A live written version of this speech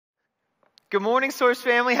Good morning, Source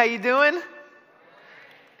family. How you doing?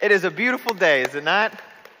 It is a beautiful day, is it not?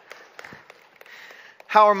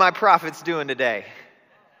 How are my prophets doing today?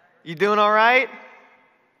 You doing all right?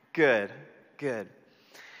 Good.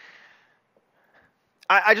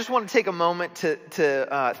 I just want to take a moment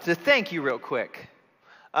to thank you real quick.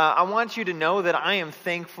 I want you to know that I am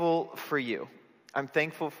thankful for you. I'm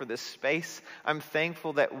thankful for this space. I'm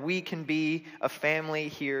thankful that we can be a family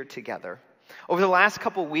here together. Over the last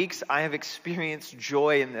couple weeks, I have experienced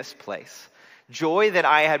joy in this place. Joy that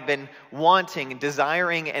I had been wanting,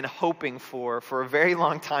 desiring, and hoping for a very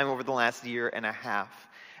long time over the last year and a half.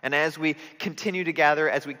 And as we continue to gather,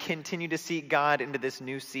 as we continue to seek God into this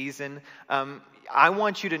new season, I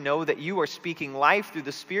want you to know that you are speaking life through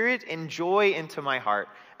the Spirit and joy into my heart.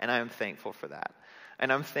 And I am thankful for that.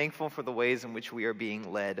 And I'm thankful for the ways in which we are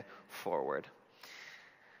being led forward.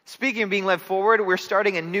 Speaking of being led forward, we're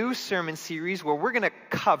starting a new sermon series where we're going to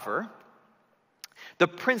cover the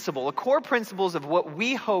core principles of what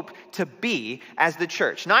we hope to be as the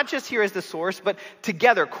church. Not just here as the Source, but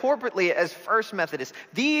together, corporately as First Methodist.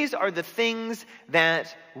 These are the things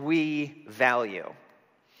that we value.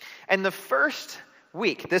 And this first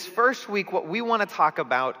week, what we want to talk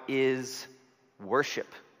about is worship.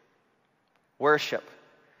 Worship.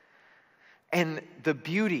 And the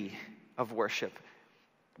beauty of worship.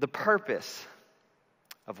 The purpose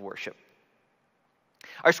of worship.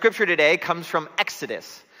 Our scripture today comes from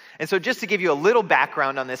Exodus. And so just to give you a little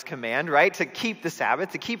background on this command, right? To keep the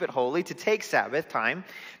Sabbath, to keep it holy, to take Sabbath time.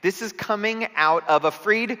 This is coming out of a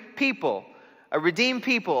freed people, a redeemed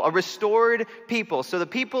people, a restored people. So the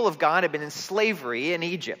people of God had been in slavery in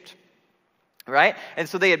Egypt, right? And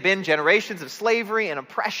so they had been generations of slavery and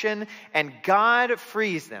oppression, and God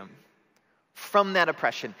frees them from that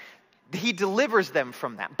oppression. He delivers them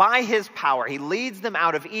from that by his power. He leads them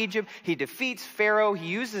out of Egypt. He defeats Pharaoh. He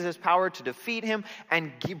uses his power to defeat him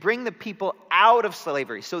and bring the people out of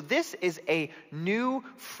slavery. So this is a new,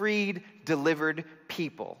 freed, delivered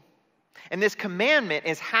people. And this commandment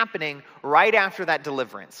is happening right after that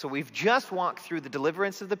deliverance. So we've just walked through the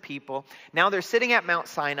deliverance of the people. Now they're sitting at Mount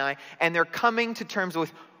Sinai and they're coming to terms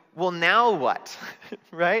with, well, now what,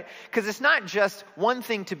 right? Because it's not just one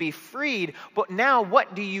thing to be freed, but now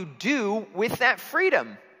what do you do with that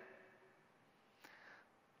freedom?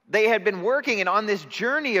 They had been working and on this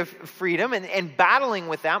journey of freedom and battling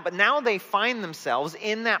with that, but now they find themselves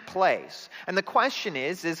in that place. And the question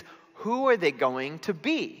is who are they going to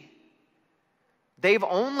be? They've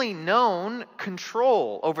only known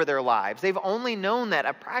control over their lives. They've only known that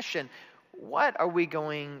oppression. What are we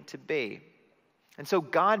going to be? And so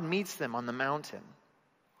God meets them on the mountain.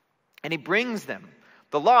 And he brings them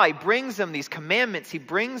the law. He brings them these commandments. He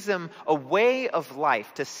brings them a way of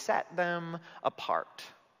life to set them apart.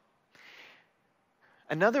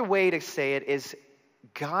 Another way to say it is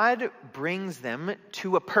God brings them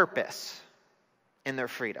to a purpose in their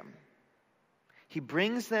freedom. He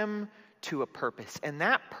brings them to a purpose. And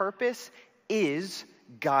that purpose is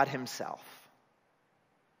God himself.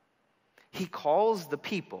 He calls the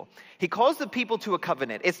people. He calls the people to a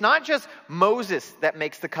covenant. It's not just Moses that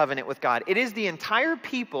makes the covenant with God. It is the entire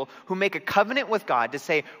people who make a covenant with God to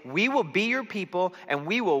say, we will be your people and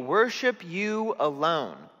we will worship you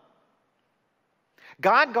alone.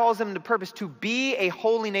 God calls them to purpose to be a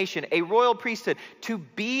holy nation, a royal priesthood, to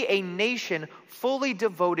be a nation fully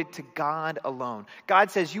devoted to God alone. God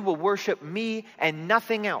says, you will worship me and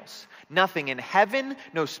nothing else. Nothing in heaven,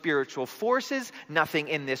 no spiritual forces, nothing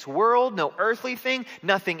in this world, no earthly thing,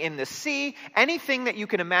 nothing in the sea, anything that you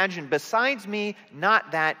can imagine besides me,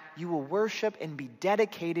 not that. You will worship and be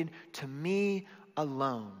dedicated to me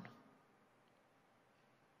alone.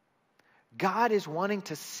 God is wanting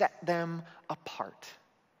to set them apart,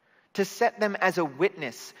 to set them as a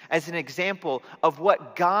witness, as an example of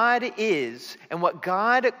what God is and what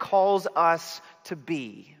God calls us to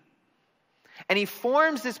be. And he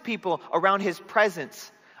forms this people around his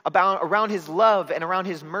presence, around his love and around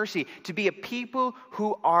his mercy, to be a people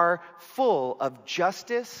who are full of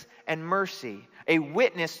justice and mercy, a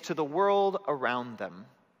witness to the world around them.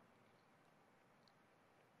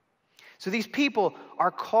 So these people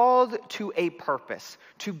are called to a purpose,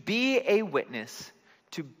 to be a witness,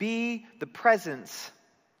 to be the presence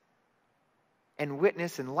and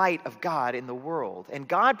witness and light of God in the world. And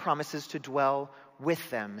God promises to dwell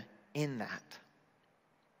with them in that.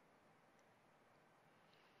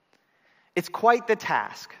 It's quite the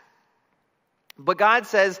task. But God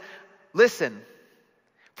says, listen,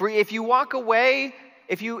 for if you walk away,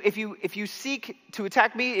 if you seek to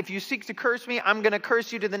attack me, if you seek to curse me, I'm going to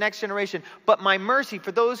curse you to the next generation. But my mercy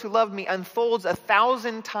for those who love me unfolds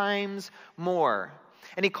 1,000 times more.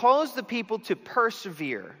 And he calls the people to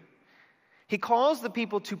persevere. He calls the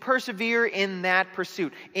people to persevere in that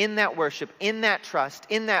pursuit, in that worship, in that trust,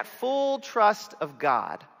 in that full trust of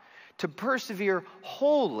God, to persevere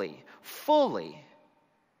wholly, fully,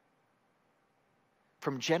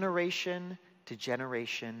 from generation to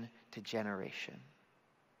generation to generation.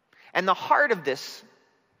 And the heart of this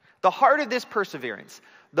perseverance,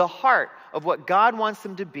 the heart of what God wants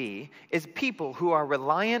them to be, is people who are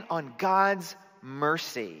reliant on God's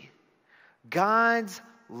mercy, God's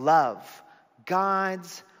love,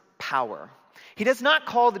 God's power. He does not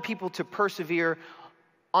call the people to persevere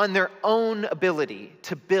on their own ability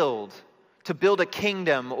to build a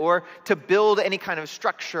kingdom or to build any kind of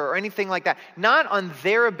structure or anything like that. Not on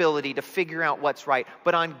their ability to figure out what's right,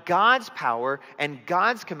 but on God's power and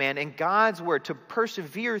God's command and God's word, to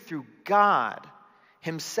persevere through God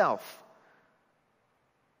himself.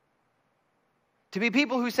 To be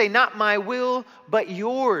people who say, not my will, but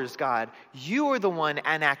yours, God. You are the one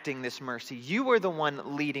enacting this mercy. You are the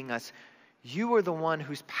one leading us. You are the one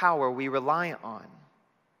whose power we rely on.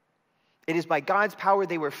 It is by God's power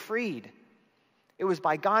they were freed. It was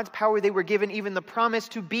by God's power they were given even the promise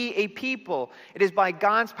to be a people. It is by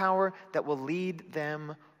God's power that will lead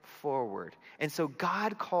them forward. And so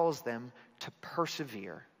God calls them to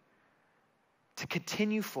persevere, to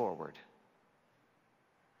continue forward,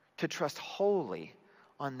 to trust wholly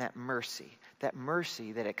on that mercy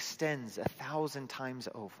that extends 1,000 times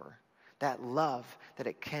over, that love that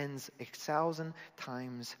extends 1,000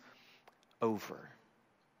 times over.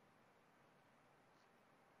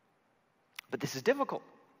 But this is difficult,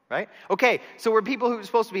 right? Okay, so we're people who are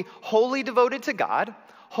supposed to be wholly devoted to God,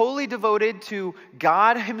 wholly devoted to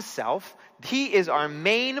God himself. He is our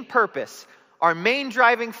main purpose, our main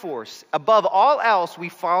driving force. Above all else, we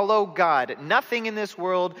follow God. Nothing in this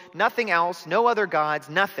world, nothing else, no other gods,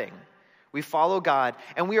 nothing. We follow God,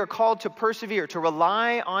 and we are called to persevere, to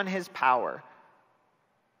rely on his power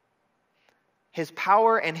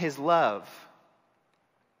and his love.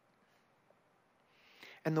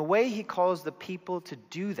 And the way he calls the people to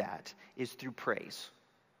do that is through praise,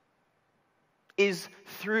 is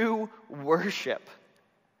through worship.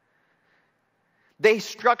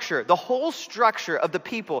 The whole structure of the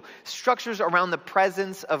people structures around the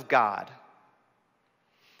presence of God.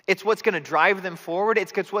 It's what's going to drive them forward.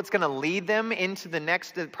 It's what's going to lead them into the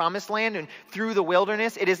next promised land and through the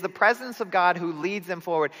wilderness. It is the presence of God who leads them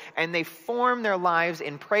forward, and they form their lives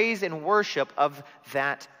in praise and worship of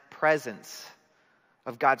that presence,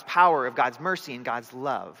 of God's power, of God's mercy, and God's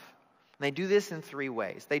love. And they do this in 3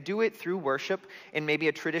 ways. They do it through worship in maybe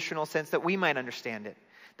a traditional sense that we might understand it.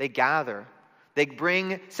 They gather. They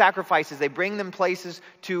bring sacrifices. They bring them places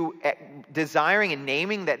to desiring and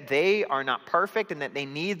naming that they are not perfect and that they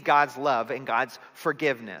need God's love and God's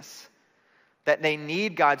forgiveness, that they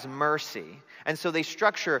need God's mercy. And so they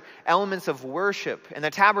structure elements of worship and the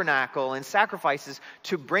tabernacle and sacrifices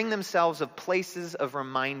to bring themselves of places of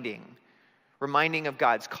reminding of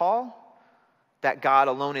God's call, that God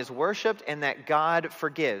alone is worshiped, and that God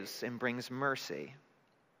forgives and brings mercy.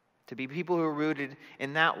 To be people who are rooted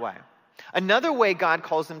in that way. Another way God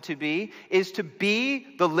calls them to be is to be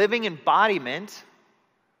the living embodiment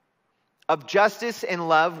of justice and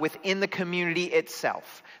love within the community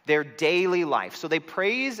itself, their daily life. So they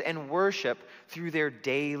praise and worship through their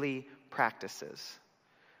daily practices.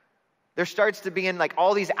 There starts to be like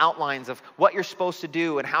all these outlines of what you're supposed to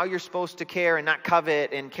do and how you're supposed to care and not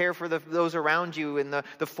covet and care for those around you and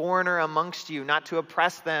the foreigner amongst you, not to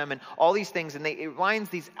oppress them and all these things. And it lines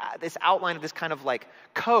this outline of this kind of like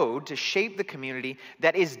code to shape the community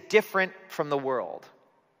that is different from the world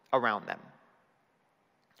around them.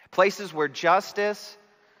 Places where justice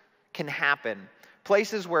can happen.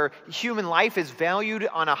 Places where human life is valued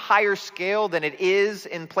on a higher scale than it is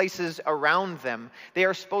in places around them. They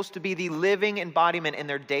are supposed to be the living embodiment in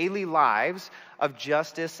their daily lives of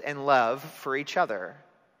justice and love for each other.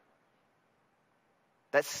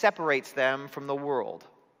 That separates them from the world.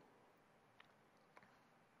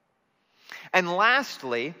 And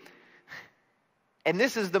lastly, and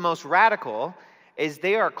this is the most radical, is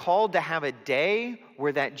they are called to have a day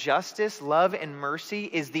where that justice, love, and mercy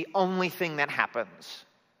is the only thing that happens.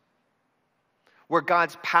 Where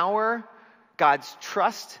God's power, God's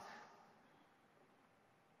trust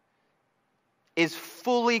is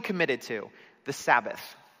fully committed to the Sabbath.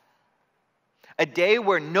 A day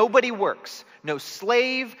where nobody works, no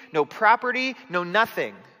slave, no property, no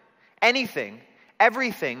nothing. Anything,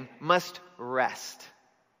 everything must rest.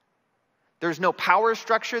 There's no power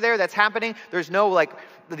structure there that's happening. There's no like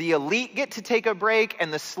the elite get to take a break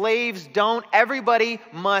and the slaves don't. Everybody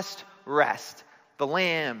must rest. The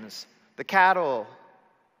lambs, the cattle,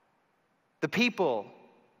 the people,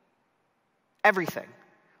 everything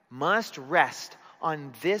must rest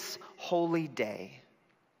on this holy day,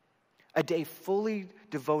 a day fully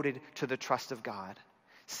devoted to the trust of God,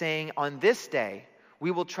 saying on this day,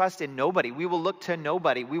 we will trust in nobody. We will look to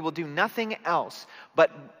nobody. We will do nothing else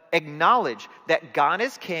but acknowledge that God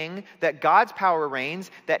is king, that God's power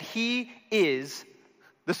reigns, that he is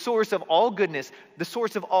the source of all goodness, the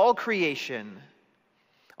source of all creation.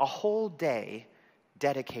 A whole day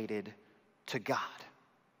dedicated to God.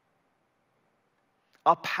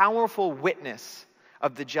 A powerful witness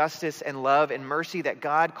of the justice and love and mercy that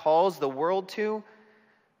God calls the world to,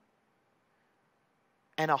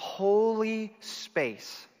 and a holy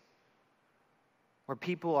space where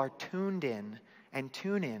people are tuned in and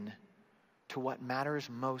tune in to what matters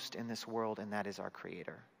most in this world, and that is our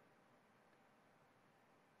Creator.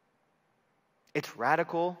 It's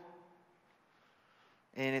radical,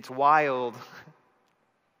 and it's wild,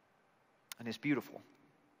 and it's beautiful.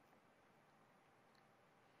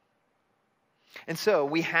 And so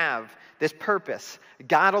we have this purpose.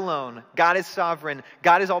 God alone. God is sovereign.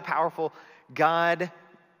 God is all-powerful. God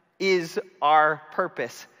is our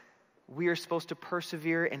purpose. We are supposed to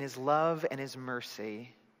persevere in his love and his mercy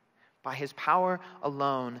by his power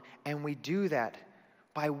alone. And we do that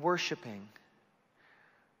by worshiping.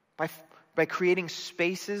 By creating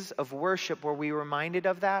spaces of worship where we're reminded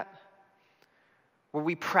of that. Where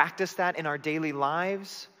we practice that in our daily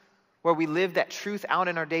lives. Where we live that truth out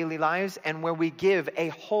in our daily lives, and where we give a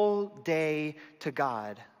whole day to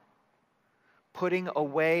God, putting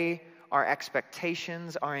away our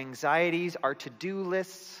expectations, our anxieties, our to-do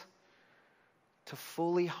lists, to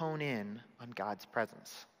fully hone in on God's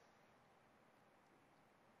presence.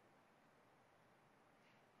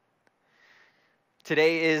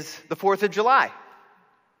 Today is the 4th of July,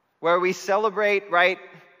 where we celebrate,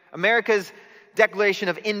 America's Declaration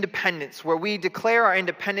of Independence, where we declare our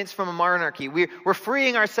independence from a monarchy. We're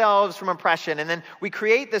freeing ourselves from oppression, and then we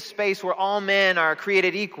create this space where all men are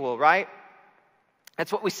created equal, right?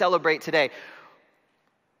 That's what we celebrate today.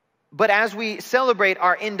 But as we celebrate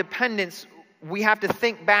our independence, we have to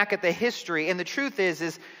think back at the history, and the truth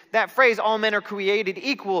is that phrase, all men are created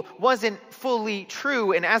equal, wasn't fully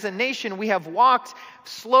true, and as a nation, we have walked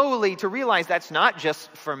slowly to realize that's not just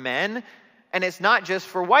for men, and it's not just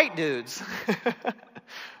for white dudes,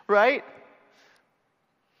 right?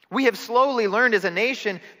 We have slowly learned as a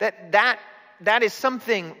nation that is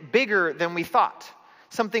something bigger than we thought.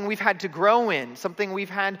 Something we've had to grow in, something we've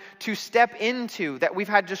had to step into, that we've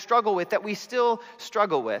had to struggle with, that we still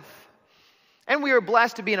struggle with. And we are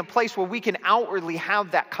blessed to be in a place where we can outwardly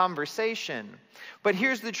have that conversation. But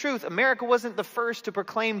here's the truth. America wasn't the first to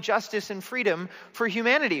proclaim justice and freedom for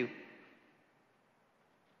humanity.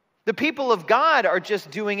 The people of God are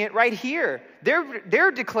just doing it right here.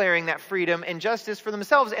 They're declaring that freedom and justice for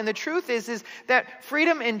themselves. And the truth is that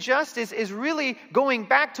freedom and justice is really going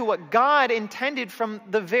back to what God intended from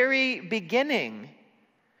the very beginning.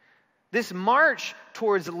 This march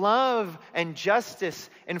towards love and justice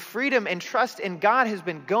and freedom and trust in God has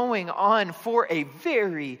been going on for a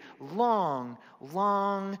very long,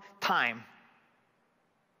 long time.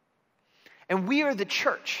 And we are the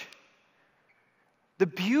church. The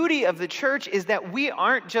beauty of the church is that we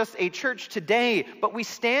aren't just a church today, but we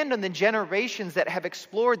stand on the generations that have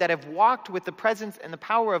explored, that have walked with the presence and the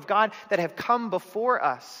power of God, that have come before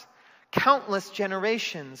us. Countless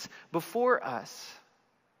generations before us.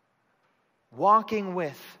 Walking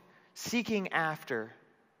with, seeking after,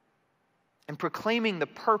 and proclaiming the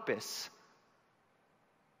purpose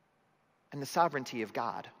and the sovereignty of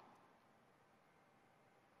God.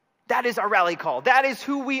 That is our rally call. That is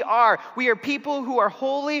who we are. We are people who are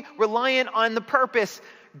wholly reliant on the purpose,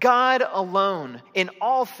 God alone, in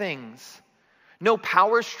all things. No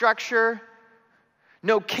power structure,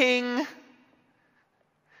 no king,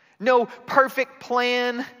 no perfect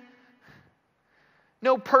plan,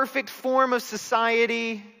 no perfect form of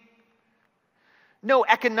society, no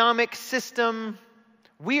economic system.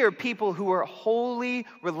 We are people who are wholly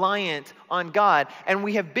reliant on God. And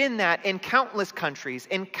we have been that in countless countries,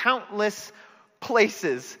 in countless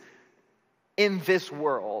places in this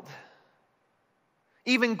world.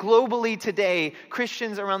 Even globally today,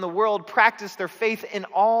 Christians around the world practice their faith in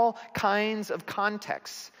all kinds of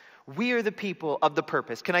contexts. We are the people of the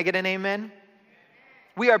purpose. Can I get an amen?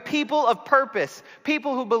 We are people of purpose,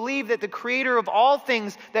 people who believe that the creator of all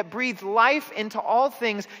things, that breathes life into all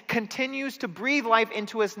things, continues to breathe life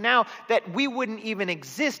into us now, that we wouldn't even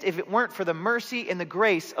exist if it weren't for the mercy and the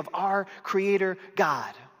grace of our creator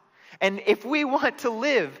God. And if we want to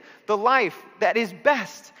live the life that is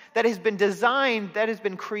best, that has been designed, that has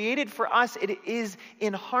been created for us, it is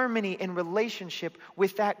in harmony, in relationship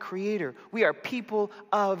with that Creator. We are people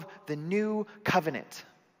of the new covenant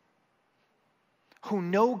who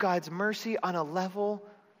know God's mercy on a level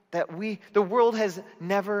that the world has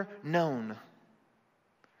never known.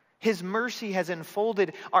 His mercy has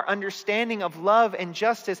unfolded. Our understanding of love and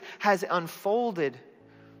justice has unfolded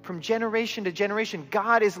from generation to generation.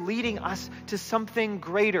 God is leading us to something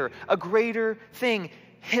greater, a greater thing.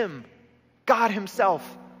 Him, God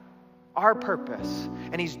Himself, our purpose.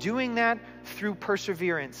 And He's doing that through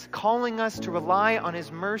perseverance, calling us to rely on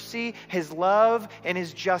His mercy, His love, and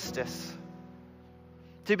His justice.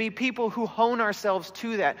 To be people who hone ourselves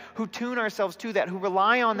to that, who tune ourselves to that, who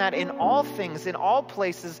rely on that in all things, in all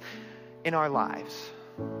places in our lives.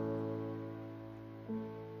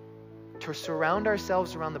 To surround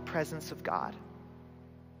ourselves around the presence of God.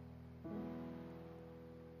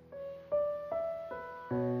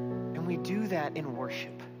 And we do that in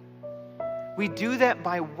worship. We do that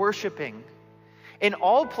by worshiping in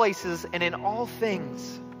all places and in all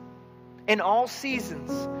things, in all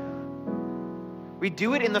seasons. We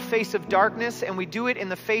do it in the face of darkness, and we do it in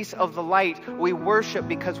the face of the light. We worship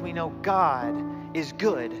because we know God is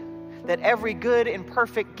good, that every good and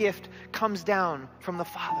perfect gift comes down from the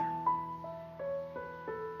Father.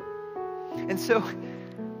 And so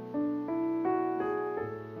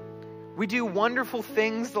we do wonderful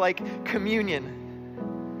things like communion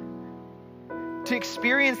to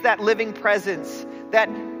experience that living presence, that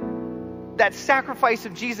sacrifice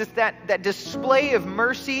of Jesus, that display of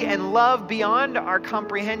mercy and love beyond our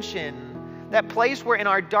comprehension, that place where in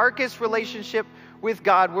our darkest relationship with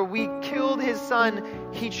God, where we killed His Son,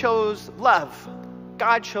 He chose love.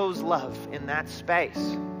 God chose love in that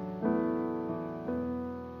space.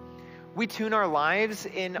 We tune our lives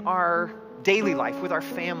in our daily life with our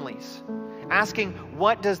families, asking,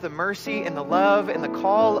 what does the mercy and the love and the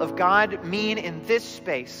call of God mean in this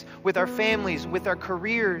space with our families, with our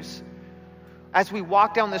careers, as we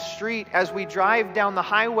walk down the street, as we drive down the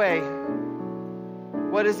highway?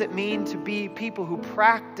 What does it mean to be people who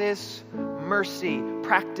practice mercy,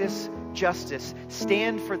 practice justice,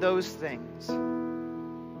 stand for those things?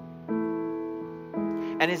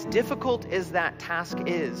 And as difficult as that task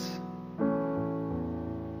is,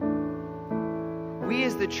 we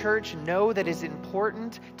as the church know that it's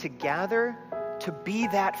important to gather to be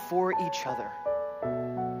that for each other.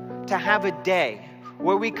 To have a day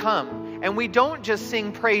where we come and we don't just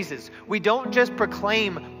sing praises, we don't just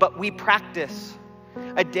proclaim, but we practice.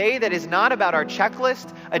 A day that is not about our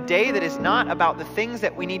checklist, a day that is not about the things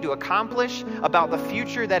that we need to accomplish, about the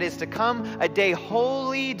future that is to come, a day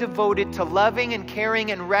wholly devoted to loving and caring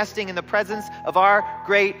and resting in the presence of our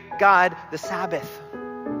great God, the Sabbath.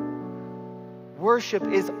 Worship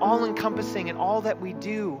is all-encompassing in all that we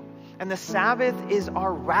do. And the Sabbath is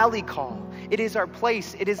our rally call. It is our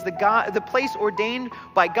place. It is the place ordained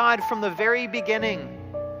by God from the very beginning.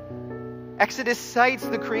 Exodus cites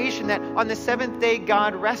the creation that on the seventh day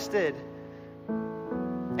God rested.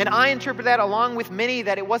 And I interpret that along with many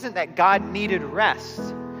that it wasn't that God needed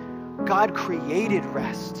rest. God created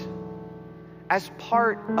rest as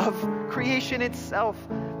part of creation itself,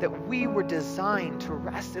 that we were designed to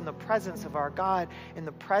rest in the presence of our God, in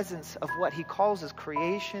the presence of what He calls His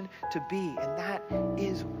creation to be. And that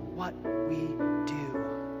is what we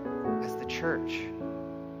do as the church.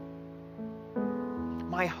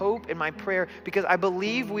 My hope and my prayer, because I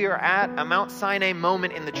believe we are at a Mount Sinai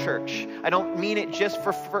moment in the church. I don't mean it just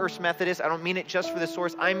for First Methodist. I don't mean it just for the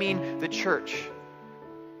Source. I mean the church.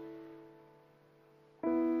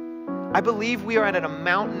 I believe we are at a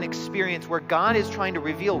mountain experience where God is trying to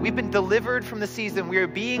reveal. We've been delivered from the season. We are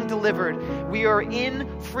being delivered. We are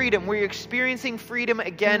in freedom. We're experiencing freedom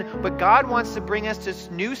again. But God wants to bring us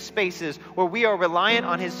to new spaces where we are reliant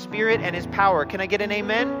on His Spirit and His power. Can I get an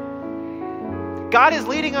amen? God is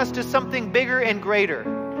leading us to something bigger and greater.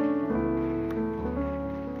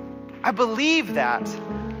 I believe that.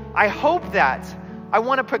 I hope that. I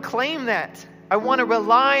want to proclaim that. I want to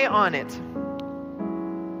rely on it.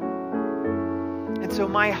 And so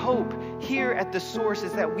my hope here at the Source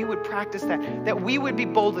is that we would practice that we would be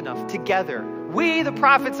bold enough together. We, the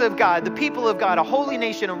prophets of God, the people of God, a holy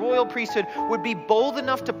nation, a royal priesthood, would be bold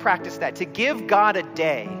enough to practice that, to give God a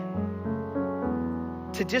day.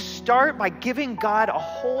 To just start by giving God a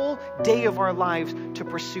whole day of our lives to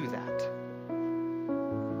pursue that.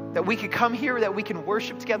 That we could come here, that we can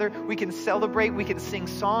worship together, we can celebrate, we can sing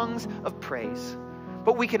songs of praise.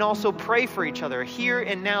 But we can also pray for each other here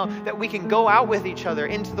and now, that we can go out with each other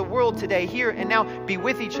into the world today, here and now, be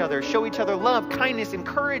with each other, show each other love, kindness,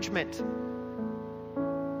 encouragement.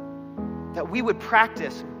 That we would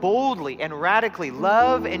practice boldly and radically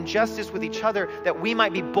love and justice with each other, that we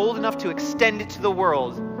might be bold enough to extend it to the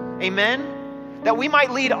world. Amen? That we might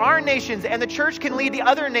lead our nations, and the church can lead the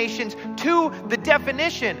other nations to the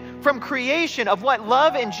definition from creation of what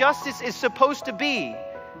love and justice is supposed to be.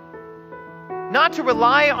 Not to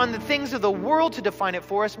rely on the things of the world to define it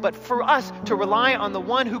for us, but for us to rely on the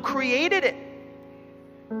one who created it.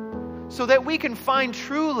 So that we can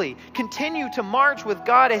continue to march with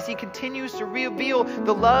God as He continues to reveal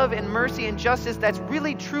the love and mercy and justice that's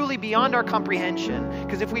really truly beyond our comprehension.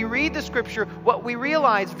 Because if we read the scripture, what we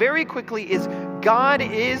realize very quickly is God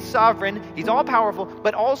is sovereign, He's all powerful,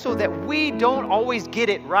 but also that we don't always get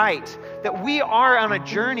it right. That we are on a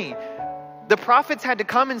journey. The prophets had to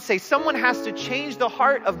come and say, someone has to change the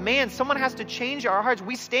heart of man. Someone has to change our hearts.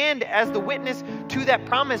 We stand as the witness to that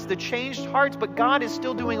promise, the changed hearts, but God is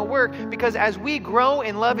still doing a work, because as we grow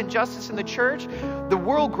in love and justice in the church, the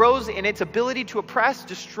world grows in its ability to oppress,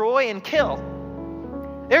 destroy, and kill.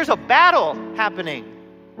 There's a battle happening.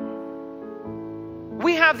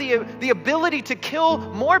 We have the ability to kill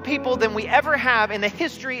more people than we ever have in the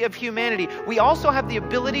history of humanity. We also have the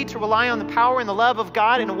ability to rely on the power and the love of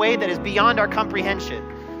God in a way that is beyond our comprehension.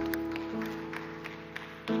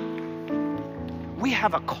 We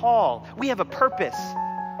have a call. We have a purpose.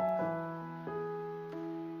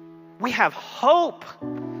 We have hope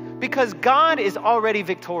because God is already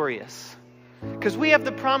victorious. Because we have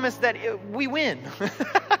the promise that we win.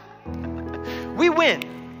 We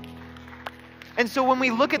win. And so when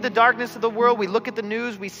we look at the darkness of the world, we look at the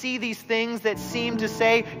news, we see these things that seem to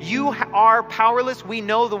say, you are powerless. We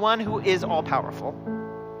know the one who is all-powerful.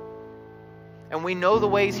 And we know the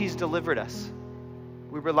ways He's delivered us.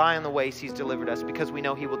 We rely on the ways He's delivered us because we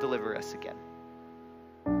know He will deliver us again.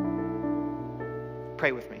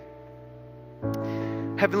 Pray with me.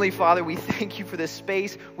 Heavenly Father, we thank You for this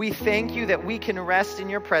space. We thank You that we can rest in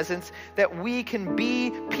Your presence, that we can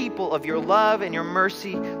be people of Your love and Your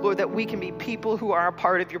mercy. Lord, that we can be people who are a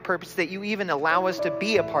part of Your purpose, that You even allow us to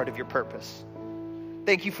be a part of Your purpose.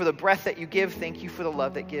 Thank You for the breath that You give. Thank You for the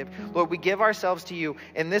love that You give. Lord, we give ourselves to You.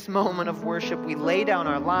 In this moment of worship, we lay down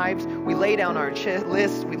our lives. We lay down our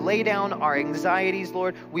lists. We lay down our anxieties,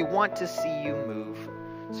 Lord. We want to see You move.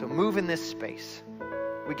 So move in this space.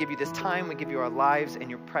 We give You this time. We give You our lives. In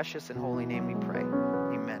Your precious and holy name we pray.